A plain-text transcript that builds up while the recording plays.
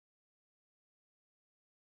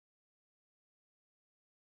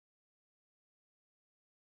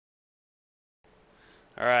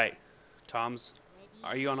Alright. Tom's.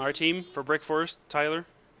 Are you on our team for Brick Forest, Tyler?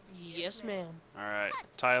 Yes, ma'am. Alright.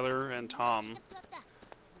 Tyler and Tom.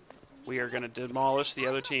 We are going to demolish the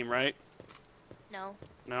other team, right? No.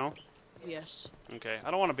 No? Yes. Okay.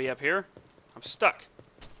 I don't want to be up here. I'm stuck.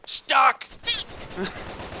 Stuck!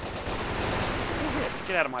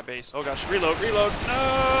 Get out of my base. Oh gosh. Reload, reload.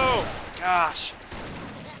 No! Gosh.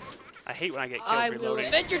 I hate when I get killed reloading. I will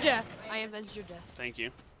avenge your death. I avenge your death. Thank you.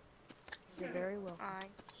 You're very welcome.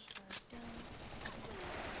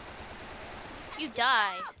 You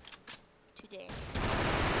die today.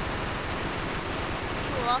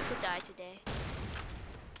 You will also die today.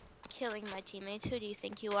 Killing my teammates. Who do you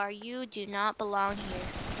think you are? You do not belong here.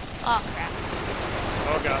 Oh crap.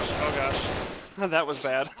 Oh gosh. Oh gosh. That was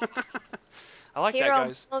bad. I like that,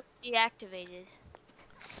 guys. Hero deactivated.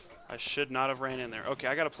 I should not have ran in there. Okay,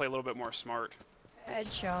 I gotta play a little bit more smart.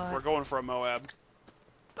 Headshot. We're going for a Moab.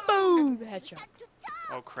 Boom! Headshot.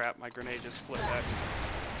 Oh crap, my grenade just flipped back.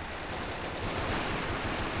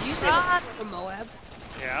 Did you say a Moab?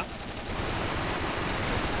 Yeah.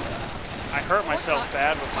 I hurt myself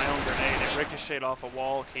bad with my own grenade. It ricocheted off a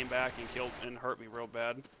wall, came back and killed and hurt me real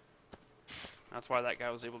bad. That's why that guy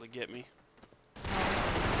was able to get me.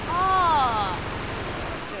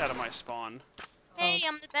 Oh! Get out of my spawn. Hey,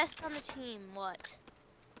 I'm the best on the team. What?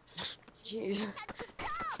 Jeez.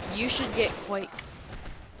 You should get Quake.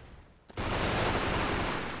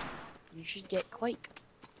 You should get Quake.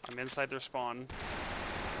 I'm inside their spawn.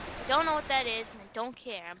 I don't know what that is, and I don't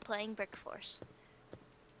care. I'm playing Brick Force.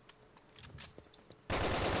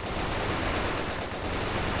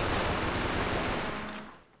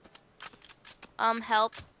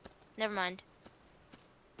 Help. Never mind.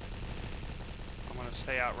 I'm gonna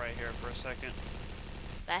stay out right here for a second.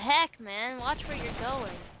 The heck, man? Watch where you're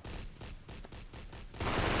going.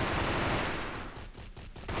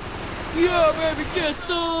 Yeah, baby, get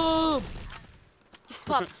some!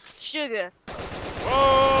 Pop sugar.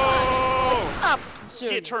 Whoa! Pop some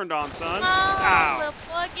sugar. Get turned on, son. Come on, Ow. little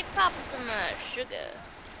boy, give Papa some sugar.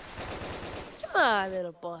 Come on,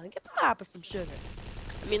 little boy. Get Papa some sugar.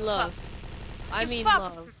 I mean love. I mean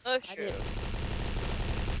Papa love. some I sugar. did.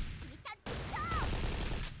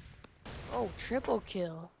 Oh, triple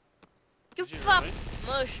kill. Give Did you Papa really? some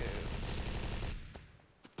mushrooms.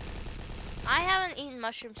 I haven't eaten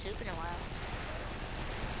mushroom soup in a while.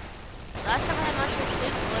 Last time I had mushroom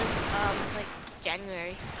soup was like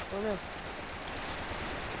January. Oh no.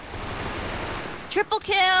 Triple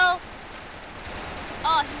kill!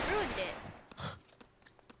 Oh, he ruined it.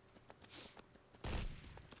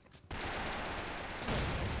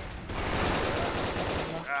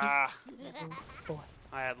 Ah, Boy.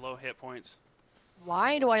 I had low hit points.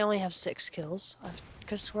 Why do I only have 6 kills? I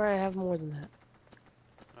could swear I have more than that.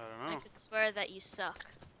 I I don't know. could swear that you suck.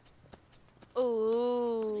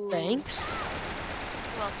 Ooh. Thanks.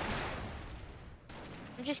 Well,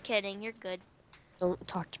 I'm just kidding. You're good. Don't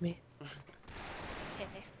talk to me. Okay.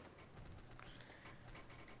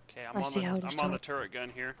 Okay, I I'm on the turret gun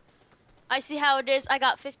here. I see how it is. I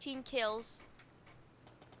got 15 kills.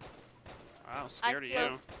 Wow, scared of feel-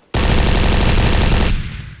 you.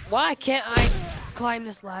 Why can't I climb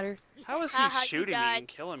this ladder? How is he Haha, you shooting me died. and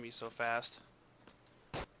killing me so fast?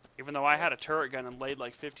 Even though I had a turret gun and laid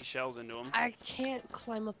like 50 shells into him. I can't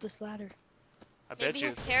climb up this ladder. I Maybe bet you.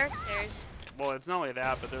 his characters. Well, it's not only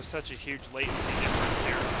that, but there's such a huge latency difference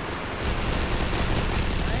here.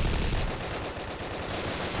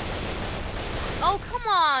 Oh, come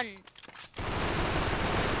on!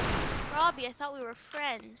 Robbie, I thought we were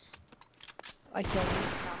friends. I killed him.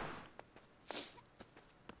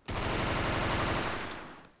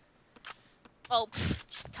 Oh,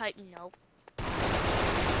 just type no.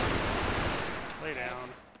 Lay down.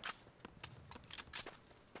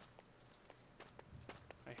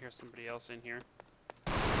 I hear somebody else in here.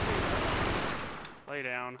 Lay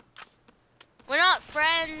down. We're not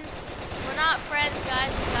friends. We're not friends,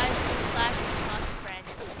 guys. You guys are not friends.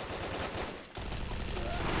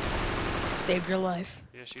 Saved your life.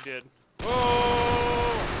 Yes, you did.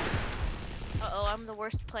 Whoa! Uh-oh, I'm the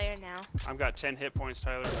worst player now. I've got 10 hit points,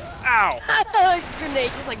 Tyler. Ow!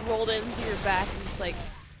 Grenade just like rolled into your back and just like.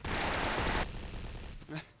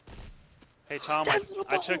 Hey, Tom, That little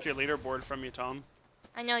I ball. took your leaderboard from you, Tom.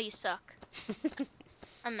 I know you suck.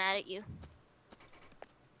 I'm mad at you.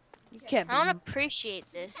 You can't be. I don't appreciate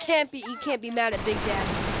this. You can't be mad at Big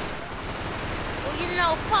Daddy. Well, you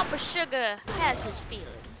know, Papa Sugar has his feelings.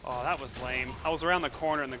 Oh, that was lame. I was around the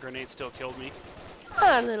corner and the grenade still killed me. Come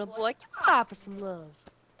on, little boy. Give Papa some love.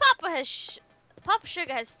 Papa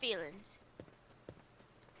Sugar has feelings.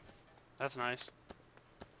 That's nice.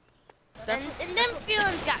 That's And them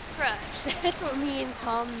feelings got crushed. That's what me and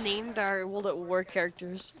Tom named our World at War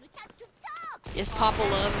characters. Is Papa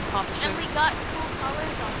Love and Papa And Sugar. we got cool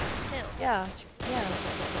colors on them too. Yeah,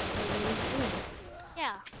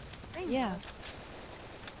 Yeah. yeah.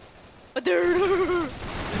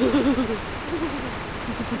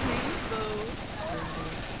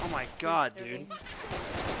 Oh my god, dude.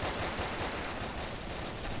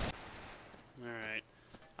 Alright.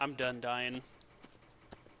 I'm done dying.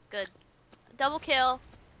 Good. Double kill.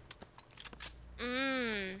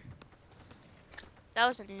 That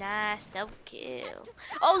was a nice double kill.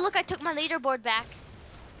 Oh, look, I took my leaderboard back.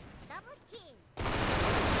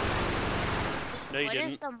 No, you When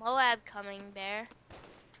is didn't. the Moab coming, Bear?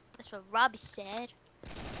 That's what Robbie said.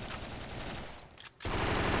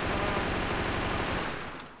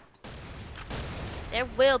 There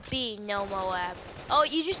will be no Moab. Oh,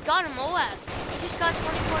 you just got a Moab. You just got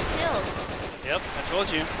 24 kills. Yep, I told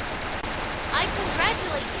you. I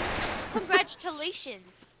congratulate you.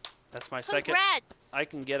 Congratulations. That's my second. Congrats. I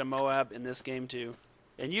can get a Moab in this game too.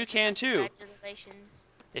 And you can too. Congratulations.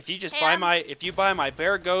 If you just Hey, buy my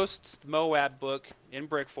Bear Ghosts Moab book in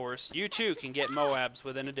Brick Force, you too can get Moabs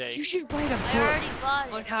within a day. You should write a I book already bought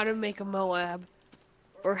on it. how to make a Moab.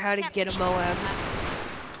 Or how to get a Moab.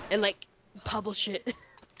 And, like, publish it.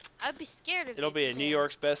 I'd be scared of It'll it be a New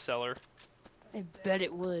York's bestseller. I bet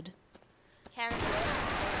it would. Canada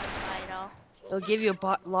buy it all. It'll give you a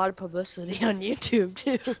lot of publicity on YouTube,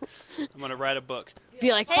 too. I'm gonna write a book.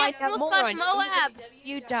 Be like, Hey, find I out more almost got on Moab.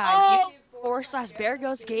 You died. Oh!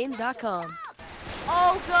 /BereghostGames.com.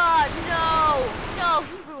 Oh God, no! No,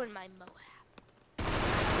 he ruined my Moab.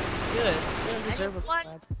 Good. You don't deserve a just want-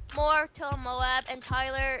 Moab. More to a Moab, and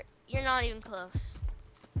Tyler, you're not even close.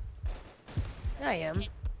 I am.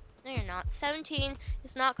 No, you're not. 17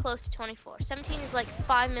 is not close to 24. 17 is like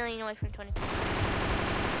 5 million away from 24.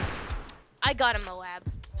 I got a Moab.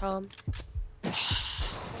 Tom.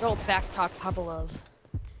 Don't backtalk Papa Love.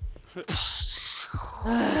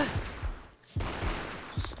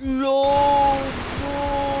 No.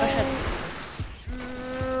 Go ahead, Silas.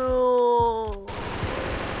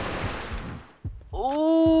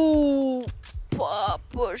 Oh,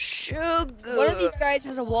 Papa Sugar. One of these guys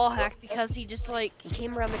has a wall hack because he just like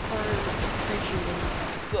came around the corner and shooting.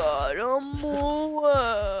 got a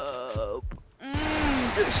Moab.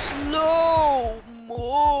 The slow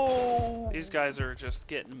mo. These guys are just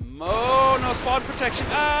getting no spawn protection.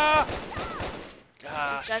 Ah! These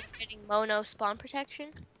Gosh. guys are getting mono spawn protection?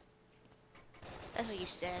 That's what you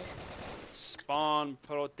said. Spawn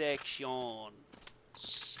protection.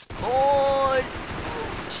 Spawn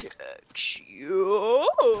protection.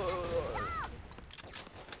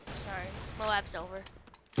 Sorry, Moab's over.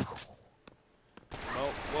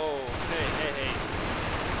 Oh, whoa. Hey.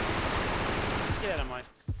 Get out of my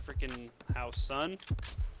freaking house, son.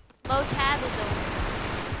 Moab is over.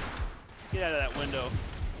 Get out of that window.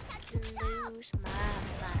 Lose my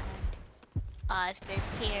mind. I've been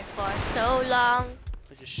here for so long.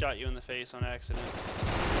 I just shot you in the face on accident.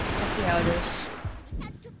 I see how it is.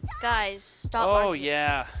 Guys, stop Oh, arguing.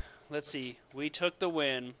 yeah. Let's see. We took the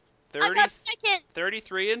win. I got second.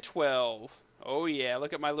 33 and 12. Oh, yeah.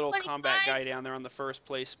 Look at my little 25. combat guy down there on the first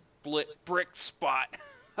place brick spot.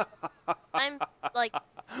 I'm like